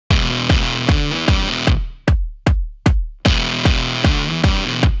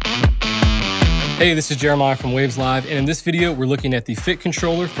Hey, this is Jeremiah from Waves Live, and in this video, we're looking at the Fit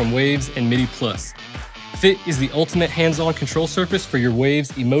controller from Waves and MIDI Plus. Fit is the ultimate hands-on control surface for your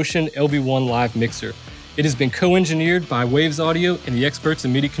Waves eMotion LV1 live mixer. It has been co-engineered by Waves Audio and the experts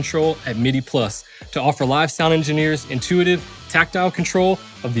in MIDI control at MIDI Plus to offer live sound engineers intuitive, tactile control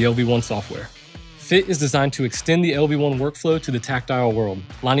of the LV1 software. Fit is designed to extend the LV1 workflow to the tactile world,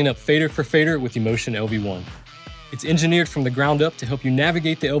 lining up fader for fader with eMotion LV1. It's engineered from the ground up to help you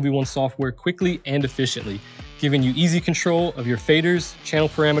navigate the LV1 software quickly and efficiently, giving you easy control of your faders, channel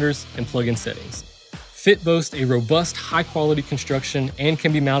parameters, and plugin settings. Fit boasts a robust, high-quality construction and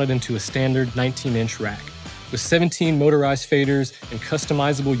can be mounted into a standard 19-inch rack. With 17 motorized faders and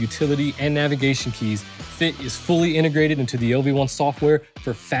customizable utility and navigation keys, Fit is fully integrated into the LV1 software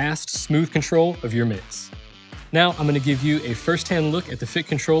for fast, smooth control of your mix. Now, I'm going to give you a first-hand look at the Fit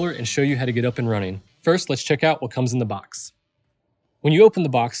controller and show you how to get up and running. First, let's check out what comes in the box. When you open the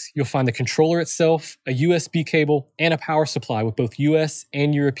box, you'll find the controller itself, a USB cable, and a power supply with both US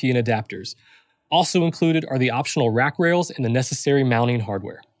and European adapters. Also included are the optional rack rails and the necessary mounting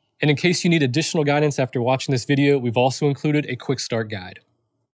hardware. And in case you need additional guidance after watching this video, we've also included a quick start guide.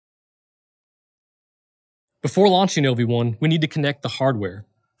 Before launching LV1, we need to connect the hardware.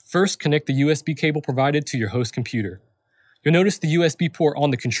 First, connect the USB cable provided to your host computer. You'll notice the USB port on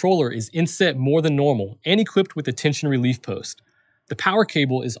the controller is inset more than normal and equipped with a tension relief post. The power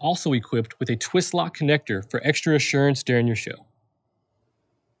cable is also equipped with a twist lock connector for extra assurance during your show.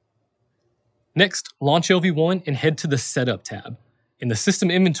 Next, launch LV1 and head to the Setup tab. In the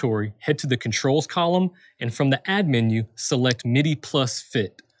System Inventory, head to the Controls column, and from the Add menu, select MIDI Plus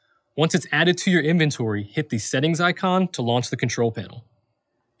Fit. Once it's added to your inventory, hit the Settings icon to launch the control panel.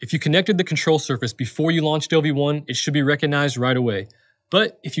 If you connected the control surface before you launched LV1, it should be recognized right away.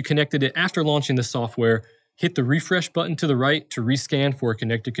 But if you connected it after launching the software, hit the refresh button to the right to rescan for a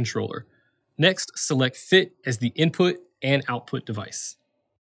connected controller. Next, select Fit as the input and output device.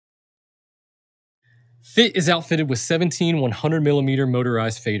 Fit is outfitted with 17 100mm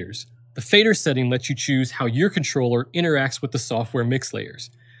motorized faders. The fader setting lets you choose how your controller interacts with the software mix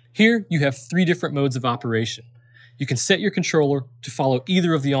layers. Here, you have 3 different modes of operation. You can set your controller to follow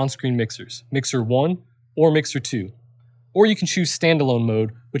either of the on-screen mixers, Mixer 1 or Mixer 2. Or you can choose Standalone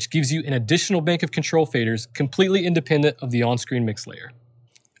mode, which gives you an additional bank of control faders completely independent of the on-screen mix layer.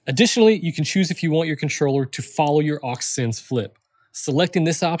 Additionally, you can choose if you want your controller to follow your aux sends flip. Selecting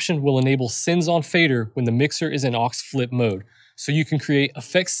this option will enable sends on fader when the mixer is in aux flip mode, so you can create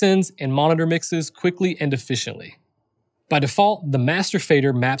effect sends and monitor mixes quickly and efficiently. By default, the master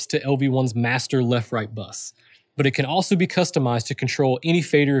fader maps to LV1's master left-right bus, but it can also be customized to control any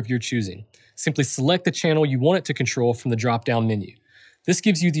fader of your choosing. Simply select the channel you want it to control from the drop-down menu. This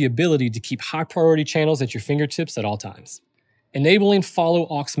gives you the ability to keep high-priority channels at your fingertips at all times. Enabling Follow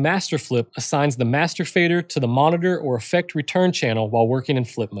Aux Master Flip assigns the master fader to the monitor or effect return channel while working in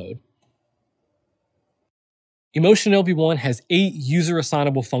flip mode. eMotion LV1 has 8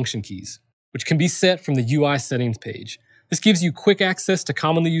 user-assignable function keys, which can be set from the UI settings page. This gives you quick access to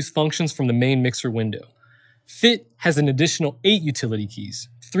commonly used functions from the main mixer window. Fit has an additional 8 utility keys,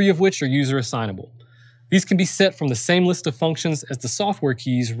 3 of which are user-assignable. These can be set from the same list of functions as the software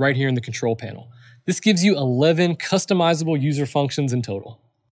keys right here in the control panel. This gives you 11 customizable user functions in total.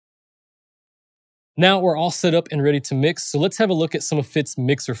 Now we're all set up and ready to mix, so let's have a look at some of Fit's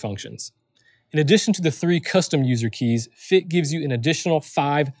mixer functions. In addition to the 3 custom user keys, Fit gives you an additional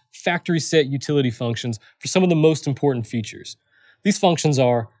 5 factory set utility functions for some of the most important features. These functions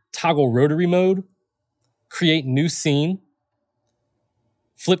are toggle rotary mode, create new scene,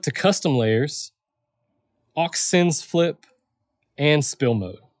 flip to custom layers, aux sends flip, and spill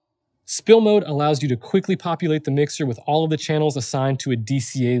mode. Spill mode allows you to quickly populate the mixer with all of the channels assigned to a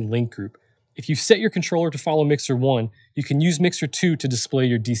DCA link group. If you set your controller to follow Mixer 1, you can use Mixer 2 to display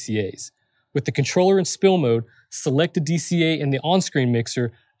your DCAs. With the controller in spill mode, select a DCA in the on-screen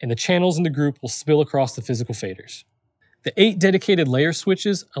mixer, and the channels in the group will spill across the physical faders. The 8 dedicated layer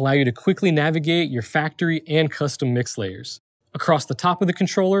switches allow you to quickly navigate your factory and custom mix layers. Across the top of the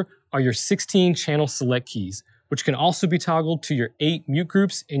controller are your 16 channel select keys, which can also be toggled to your 8 mute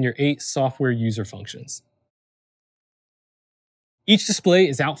groups and your 8 software user functions. Each display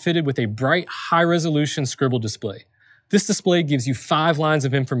is outfitted with a bright, high-resolution scribble display. This display gives you 5 lines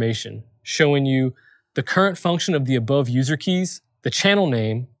of information, showing you the current function of the above user keys, the channel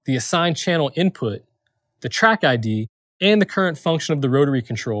name, the assigned channel input, the track ID, and the current function of the rotary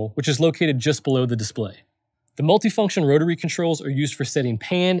control, which is located just below the display. The multifunction rotary controls are used for setting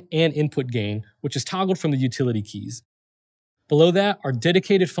pan and input gain, which is toggled from the utility keys. Below that are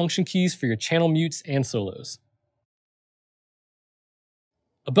dedicated function keys for your channel mutes and solos.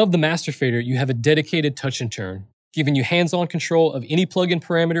 Above the master fader, you have a dedicated touch and turn, giving you hands-on control of any plugin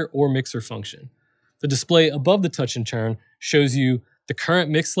parameter or mixer function. The display above the touch and turn shows you the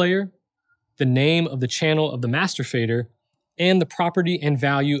current mix layer, the name of the channel of the master fader, and the property and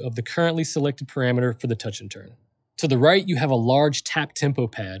value of the currently selected parameter for the touch and turn. To the right, you have a large tap tempo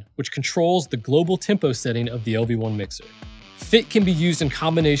pad, which controls the global tempo setting of the LV1 mixer. Fit can be used in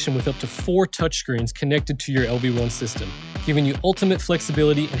combination with up to 4 touchscreens connected to your LV1 system, giving you ultimate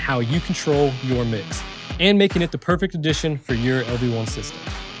flexibility in how you control your mix, and making it the perfect addition for your LV1 system.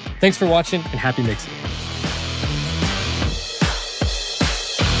 Thanks for watching and happy mixing.